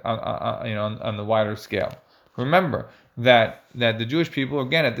on the wider scale. Remember that the Jewish people,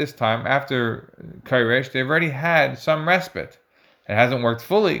 again at this time after Kairesh, they've already had some respite. It hasn't worked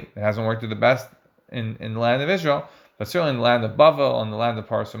fully. It hasn't worked to the best in the land of Israel, but certainly in the land of Bavel, in the land of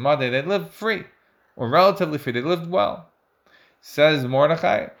Parsamade, they lived free, or relatively free. They lived well. Says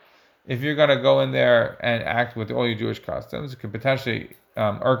Mordechai, if you're going to go in there and act with all your Jewish customs, it could potentially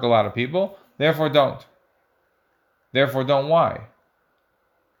irk a lot of people. Therefore, don't. Therefore, don't. Why?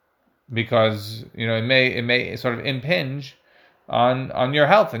 Because it may sort of impinge on your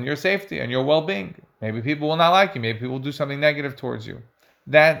health and your safety and your well-being. Maybe people will not like you. Maybe people will do something negative towards you.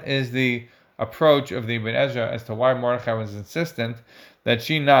 That is the approach of the Ibn Ezra as to why Mordechai was insistent that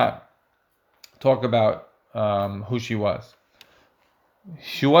she not talk about who she was.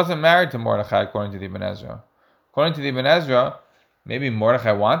 She wasn't married to Mordechai, according to the Ibn Ezra. According to the Ibn Ezra, maybe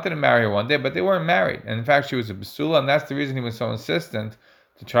Mordechai wanted to marry her one day, but they weren't married. And in fact, she was a basula, and that's the reason he was so insistent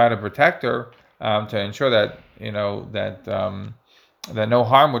to try to protect her, to ensure that that no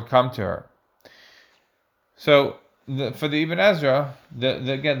harm would come to her. So for the Ibn Ezra,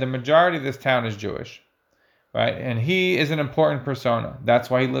 again, the majority of this town is Jewish, right? And he is an important persona. That's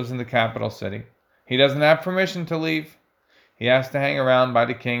why he lives in the capital city. He doesn't have permission to leave. He has to hang around by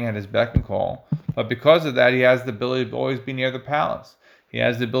the king at his beck and call. But because of that, he has the ability to always be near the palace. He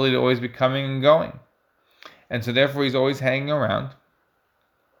has the ability to always be coming and going. And so therefore he's always hanging around.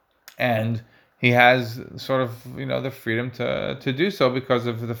 And he has sort of, the freedom to do so because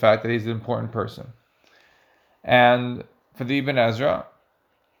of the fact that he's an important person. And for the Ibn Ezra,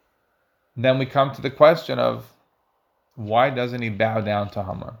 then we come to the question of why doesn't he bow down to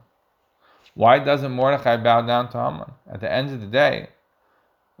Haman? Why doesn't Mordechai bow down to Haman? At the end of the day,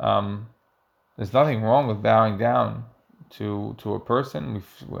 there's nothing wrong with bowing down to a person.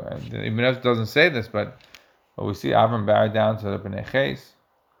 The Ibn Ezra doesn't say this, but we see Avram bow down to the Bnei Ches.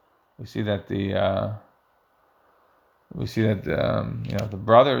 We see that the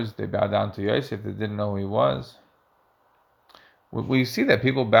brothers, they bow down to Yosef. They didn't know who he was. We see that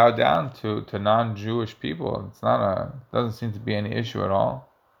people bow down to non-Jewish people. Doesn't seem to be any issue at all.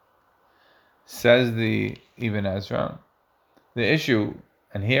 Says the Ibn Ezra, the issue,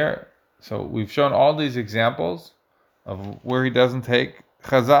 and here, so we've shown all these examples of where he doesn't take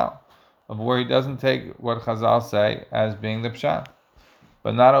Chazal, of where he doesn't take what Chazal say as being the pshat,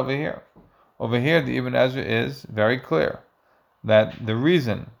 but not over here. Over here, the Ibn Ezra is very clear that the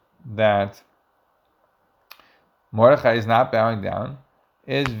reason that Mordechai is not bowing down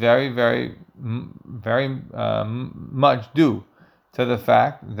is very, very, very much due to the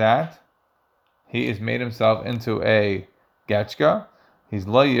fact that he has made himself into a getchka. He's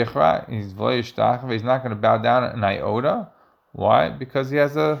lo yichra, he's lo yishtach, he's not going to bow down an iota. Why? Because he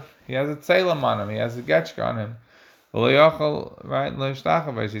has a tzelem on him, he has a getchka on him. Lo yachol, right? Lo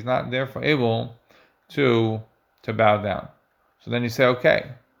yishtach, he's not therefore able to bow down. So then you say, okay,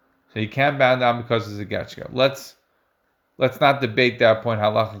 so he can't bow down because there's a getchka. Let's not debate that point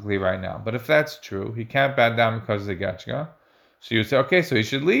halachically right now. But if that's true, he can't bow down because of the getchka. So you would say, okay, so he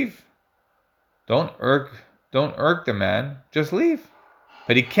should leave. Don't irk the man. Just leave.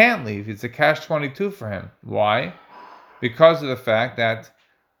 But he can't leave. It's a catch-22 for him. Why? Because of the fact that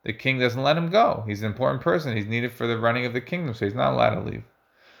the king doesn't let him go. He's an important person. He's needed for the running of the kingdom, so he's not allowed to leave.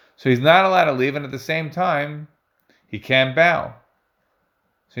 So he's not allowed to leave, and at the same time, he can't bow.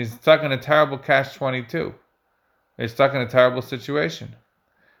 So he's stuck in a terrible catch-22. He's stuck in a terrible situation.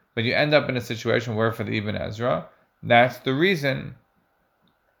 But you end up in a situation where for the Ibn Ezra, that's the reason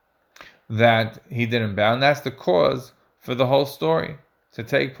that he didn't bow, and that's the cause for the whole story to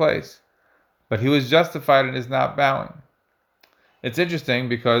take place. But he was justified in his not bowing. It's interesting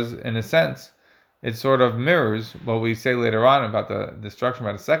because, in a sense, it sort of mirrors what we say later on about the destruction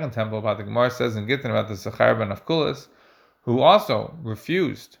by the second temple, about the Gemara says in Gittin about the Sechar ben Avkulis, who also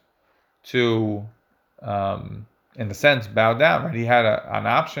refused to, in a sense, bow down. Right? He had an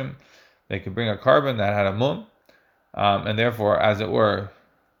option. They could bring a carbon that had a mun, and therefore, as it were,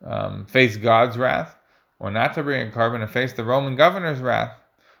 face God's wrath, or not to bring a carbon and face the Roman governor's wrath.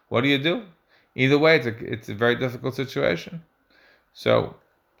 What do? Either way, it's a very difficult situation. So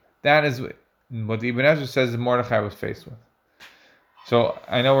that is what the Ibn Ezra says that Mordechai was faced with. So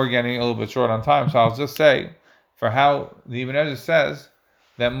I know we're getting a little bit short on time, so I'll just say for how the Ibn Ezra says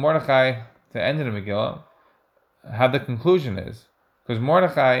that Mordechai, to end of the Megillah, how the conclusion is. Because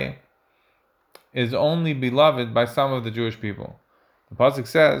Mordechai is only beloved by some of the Jewish people. The pasuk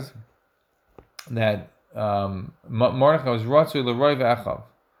says that Mordechai was Ratzu l'roi ve'echav.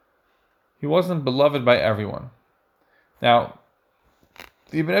 He wasn't beloved by everyone. Now,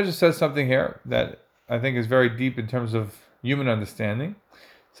 the Ibn Ezra says something here that I think is very deep in terms of human understanding.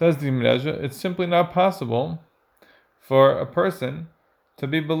 Says the Ibn Ezra, it's simply not possible for a person to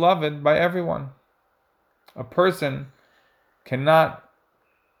be beloved by everyone. A person cannot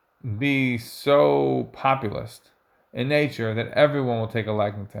be so populist in nature that everyone will take a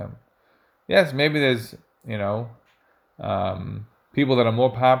liking to him. Yes, maybe there's, people that are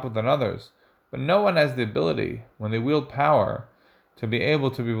more popular than others, but no one has the ability, when they wield power, to be able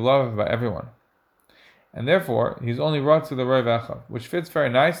to be beloved by everyone. And therefore, he's only Ratzu l'roi ve'echav, which fits very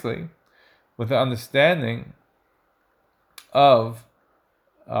nicely with the understanding it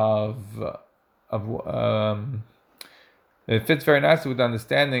fits very nicely with the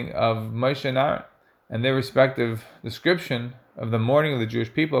understanding of Moshe and Aaron and their respective description of the mourning of the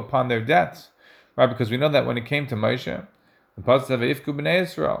Jewish people upon their deaths, right? Because we know that when it came to Moshe, the pasuk said Vayifku b'nei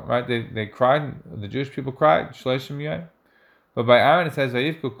Yisrael, right? They cried, the Jewish people cried, Shleishim Yom. But by Aaron it says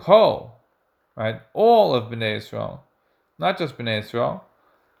Vayifku kol, right? All of b'nei Yisrael, not just b'nei Yisrael.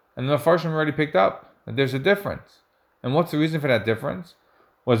 And the Mefarshim already picked up that there's a difference. And what's the reason for that difference?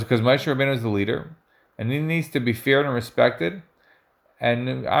 Was because Moshe Rabbeinu is the leader, and he needs to be feared and respected.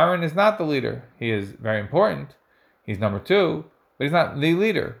 And Aaron is not the leader. He is very important. He's number 2, but he's not the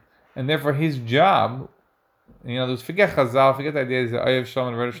leader. And therefore his job, forget Chazal, forget the idea of Oyev Shalom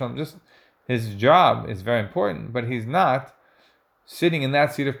and Red Shalom, just his job is very important, but he's not sitting in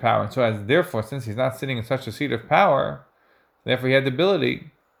that seat of power. And so therefore, since he's not sitting in such a seat of power, therefore he had the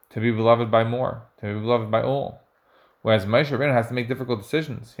ability to be beloved by more, to be beloved by all. Whereas Moshe Rabbeinu has to make difficult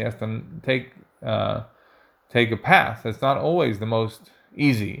decisions. He has to take a path that's not always the most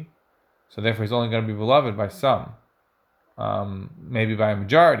easy. So therefore he's only going to be beloved by some. Maybe by a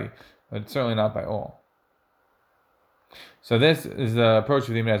majority, but certainly not by all. So this is the approach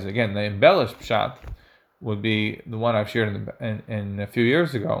of the Ibn Ezra. Again, the embellished pshat would be the one I've shared in a few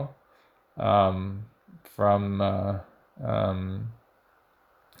years ago from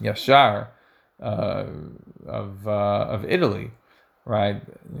Yashar of Italy, right?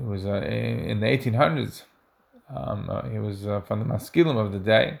 It was in the 1800s. He was from the Maskilim of the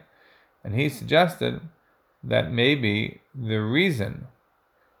day, and he suggested that maybe the reason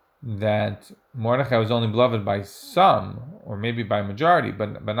that Mordechai was only beloved by some, or maybe by majority,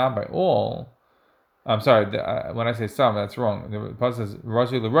 but not by all, I'm sorry. When I say some, that's wrong. The pasuk says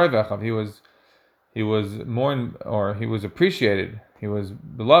Rashi l'roivechav. He was he was appreciated. He was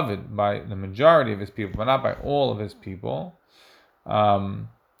beloved by the majority of his people, but not by all of his people. And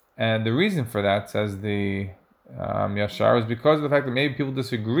the reason for that, says the Yashar, was because of the fact that maybe people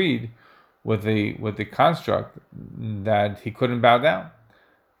disagreed with the construct that he couldn't bow down.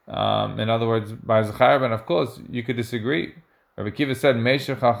 In other words, by Zechariah, of course, you could disagree. Rabbi Kiva said,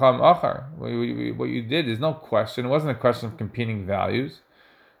 "Meisher Chacham Achar." What you did is no question. It wasn't a question of competing values.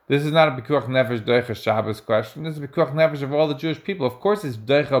 This is not a Pekuach Nefesh Doicha Shabbos question. This is a Pekuach Nefesh of all the Jewish people. Of course, it's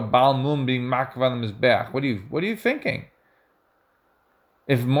Doicha Baal Mum being Makav on the Mizbeach. What are you thinking?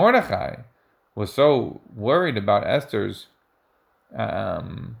 If Mordechai was so worried about Esther's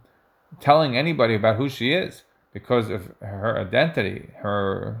telling anybody about who she is, because if her identity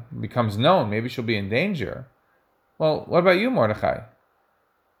becomes known, maybe she'll be in danger. Well, what about you, Mordechai?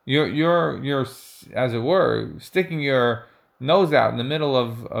 You're as it were sticking your nose out in the middle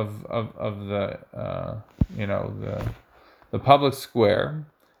of the the public square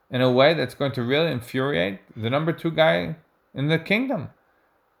in a way that's going to really infuriate the number 2 guy in the kingdom.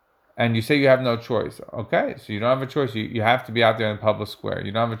 And you say you have no choice. Okay, so you don't have a choice. You have to be out there in the public square.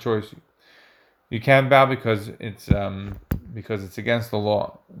 You don't have a choice. You can't bow because it's against the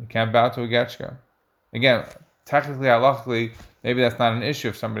law. You can't bow to a getchka. Again, technically, halachically, maybe that's not an issue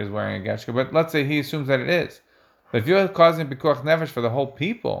if somebody's wearing a getchka, but let's say he assumes that it is. But if you're causing pikuach nefesh for the whole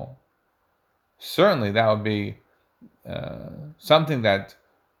people, certainly that would be something that,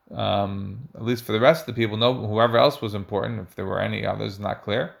 at least for the rest of the people, whoever else was important, if there were any others not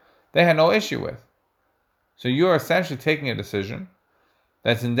clear, they had no issue with. So you're essentially taking a decision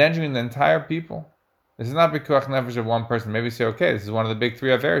that's endangering the entire people. This is not pikuach nefesh of one person. Maybe you say, okay, this is one of the big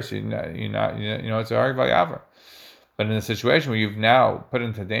 3 averos. It's a harg v'yaver. But in a situation where you've now put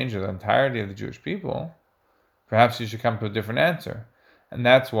into danger the entirety of the Jewish people, perhaps you should come to a different answer. And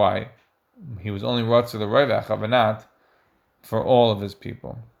that's why he was only rotzer the roivechav and not for all of his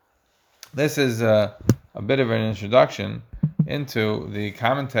people. This is a bit of an introduction into the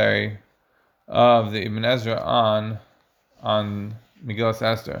commentary of the Ibn Ezra on Megillas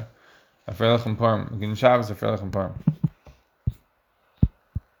Esther. Afer Lechem Purim. Gin Shabbos, Afer Lechem Purim.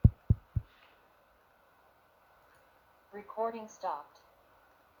 Recording stopped.